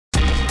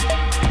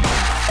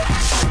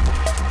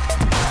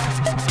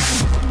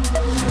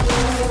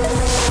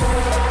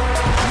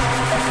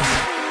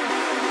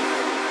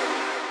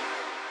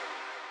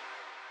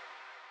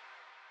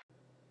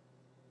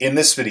In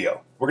this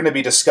video, we're going to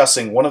be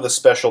discussing one of the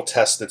special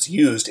tests that's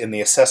used in the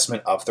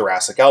assessment of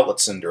thoracic outlet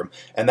syndrome,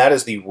 and that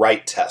is the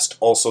Wright test,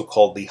 also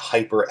called the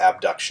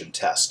HyperABDuction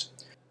test.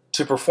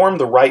 To perform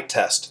the Wright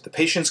test, the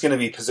patient's going to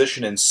be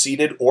positioned in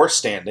seated or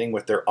standing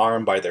with their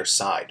arm by their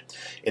side.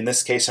 In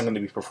this case, I'm going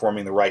to be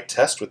performing the Wright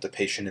test with the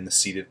patient in the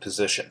seated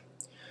position.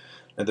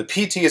 Now, the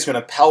PT is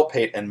going to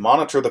palpate and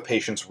monitor the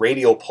patient's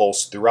radial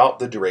pulse throughout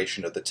the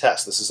duration of the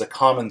test. This is a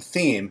common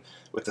theme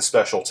with the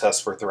special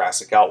test for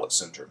thoracic outlet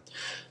syndrome.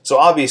 So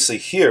obviously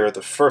here,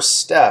 the first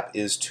step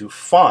is to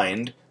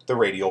find the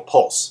radial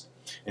pulse.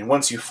 And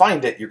once you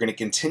find it, you're going to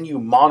continue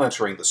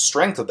monitoring the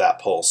strength of that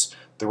pulse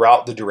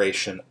throughout the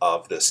duration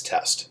of this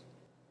test.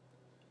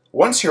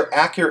 Once you're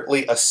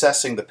accurately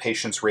assessing the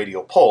patient's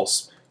radial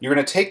pulse, you're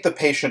going to take the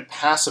patient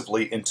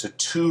passively into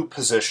two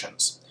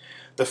positions.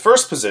 The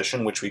first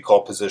position, which we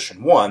call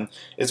position 1,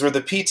 is where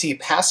the PT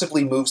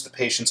passively moves the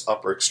patient's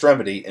upper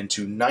extremity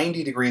into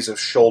 90 degrees of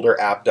shoulder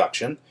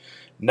abduction,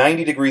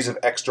 90 degrees of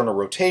external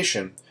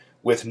rotation,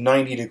 with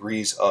 90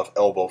 degrees of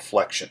elbow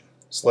flexion.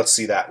 So let's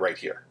see that right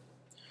here.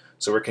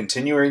 So we're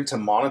continuing to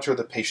monitor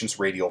the patient's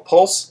radial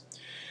pulse,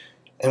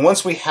 and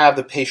once we have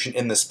the patient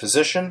in this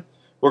position,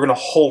 we're going to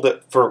hold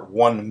it for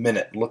 1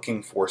 minute,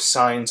 looking for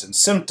signs and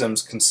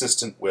symptoms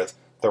consistent with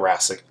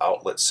thoracic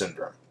outlet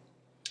syndrome.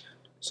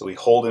 So we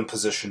hold in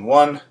position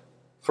 1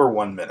 for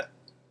 1 minute.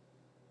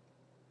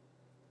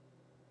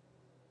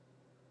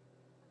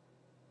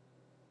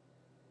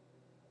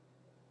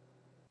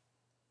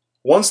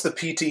 Once the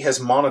PT has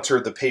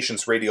monitored the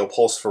patient's radial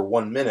pulse for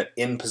 1 minute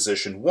in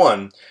position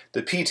 1,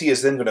 the PT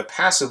is then going to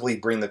passively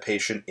bring the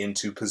patient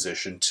into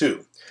position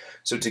 2.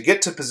 So to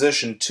get to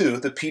position 2,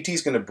 the PT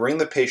is going to bring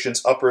the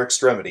patient's upper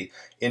extremity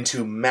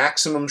into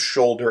maximum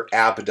shoulder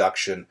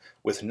abduction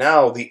with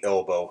now the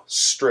elbow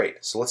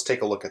straight. So let's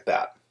take a look at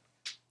that.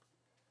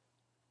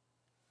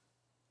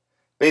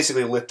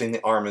 Basically lifting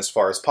the arm as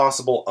far as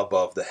possible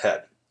above the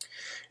head.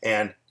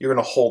 And you're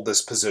going to hold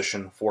this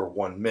position for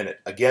 1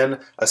 minute. Again,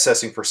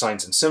 assessing for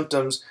signs and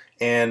symptoms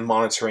and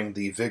monitoring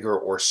the vigor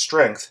or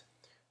strength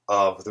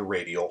of the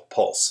radial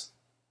pulse.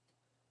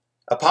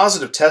 A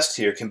positive test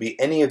here can be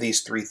any of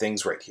these three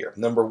things right here.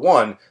 Number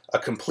 1, a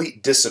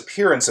complete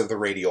disappearance of the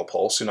radial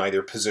pulse in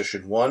either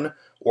position 1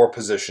 or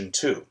position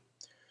 2.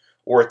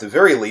 Or at the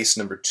very least,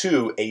 number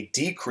 2, a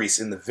decrease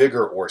in the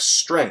vigor or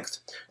strength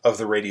of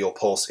the radial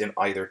pulse in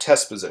either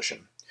test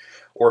position.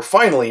 Or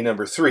finally,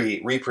 number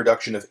 3,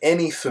 reproduction of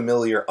any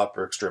familiar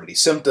upper extremity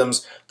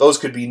symptoms. Those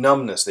could be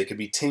numbness, they could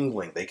be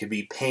tingling, they could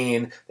be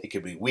pain, they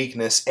could be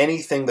weakness,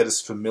 anything that is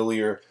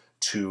familiar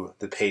to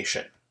the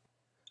patient.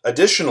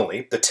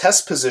 Additionally, the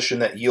test position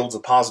that yields a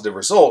positive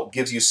result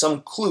gives you some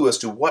clue as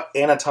to what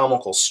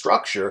anatomical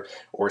structure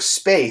or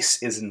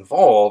space is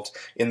involved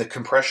in the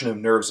compression of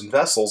nerves and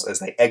vessels as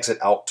they exit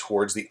out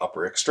towards the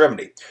upper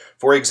extremity.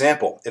 For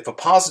example, if a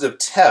positive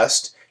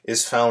test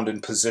is found in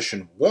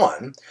position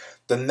 1,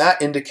 then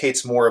that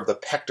indicates more of the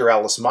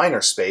pectoralis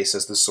minor space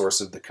as the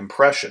source of the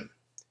compression.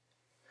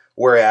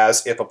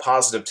 Whereas if a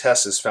positive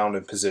test is found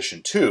in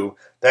position 2,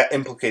 that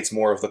implicates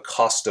more of the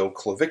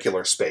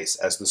costoclavicular space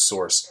as the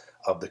source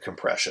of the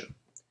compression.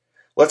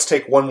 Let's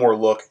take one more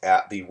look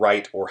at the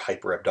Wright or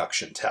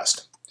HyperABDuction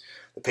test.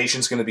 The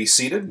patient's going to be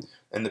seated,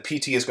 and the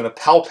PT is going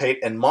to palpate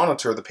and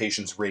monitor the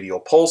patient's radial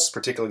pulse,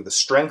 particularly the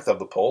strength of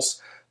the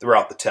pulse,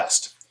 throughout the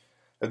test.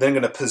 They're then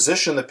going to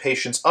position the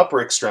patient's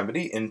upper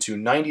extremity into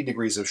 90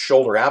 degrees of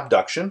shoulder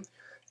abduction,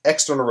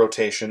 external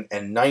rotation,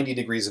 and 90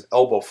 degrees of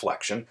elbow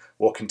flexion,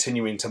 while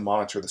continuing to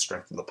monitor the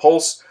strength of the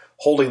pulse,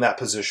 holding that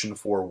position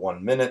for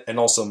 1 minute, and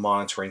also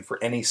monitoring for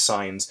any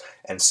signs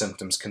and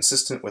symptoms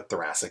consistent with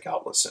thoracic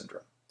outlet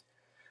syndrome.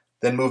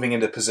 Then moving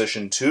into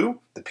position 2,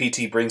 the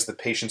PT brings the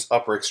patient's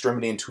upper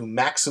extremity into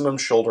maximum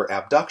shoulder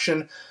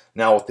abduction,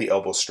 now with the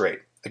elbow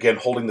straight. Again,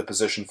 holding the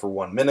position for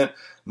 1 minute,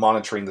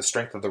 monitoring the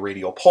strength of the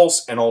radial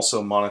pulse, and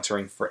also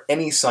monitoring for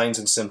any signs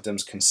and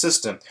symptoms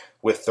consistent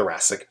with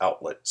thoracic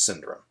outlet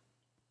syndrome.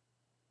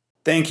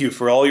 Thank you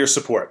for all your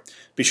support.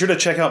 Be sure to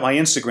check out my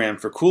Instagram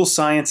for cool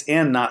science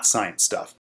and not science stuff.